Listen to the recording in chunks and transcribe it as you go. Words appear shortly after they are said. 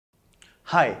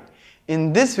Hi,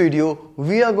 in this video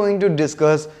we are going to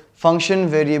discuss function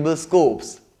variable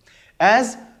scopes.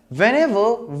 As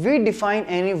whenever we define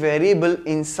any variable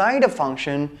inside a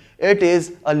function, it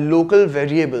is a local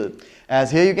variable. As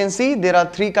here you can see there are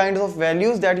three kinds of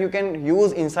values that you can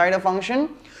use inside a function.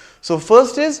 So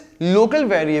first is local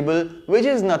variable, which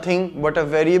is nothing but a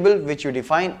variable which you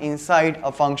define inside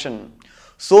a function.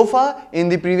 So far in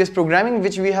the previous programming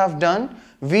which we have done,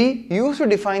 we used to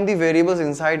define the variables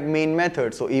inside main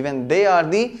method. So even they are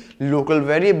the local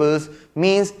variables,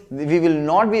 means we will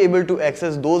not be able to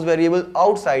access those variables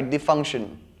outside the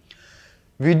function.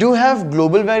 We do have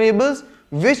global variables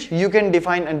which you can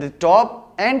define at the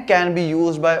top and can be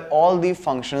used by all the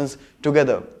functions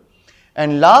together.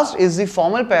 And last is the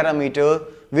formal parameter,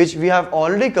 which we have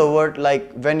already covered.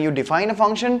 Like when you define a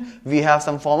function, we have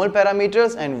some formal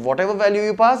parameters, and whatever value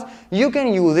you pass, you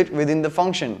can use it within the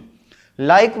function.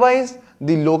 Likewise,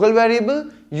 the local variable,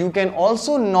 you can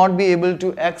also not be able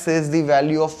to access the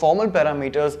value of formal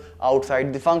parameters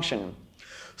outside the function.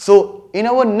 So in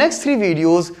our next three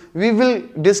videos, we will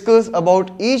discuss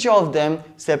about each of them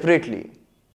separately.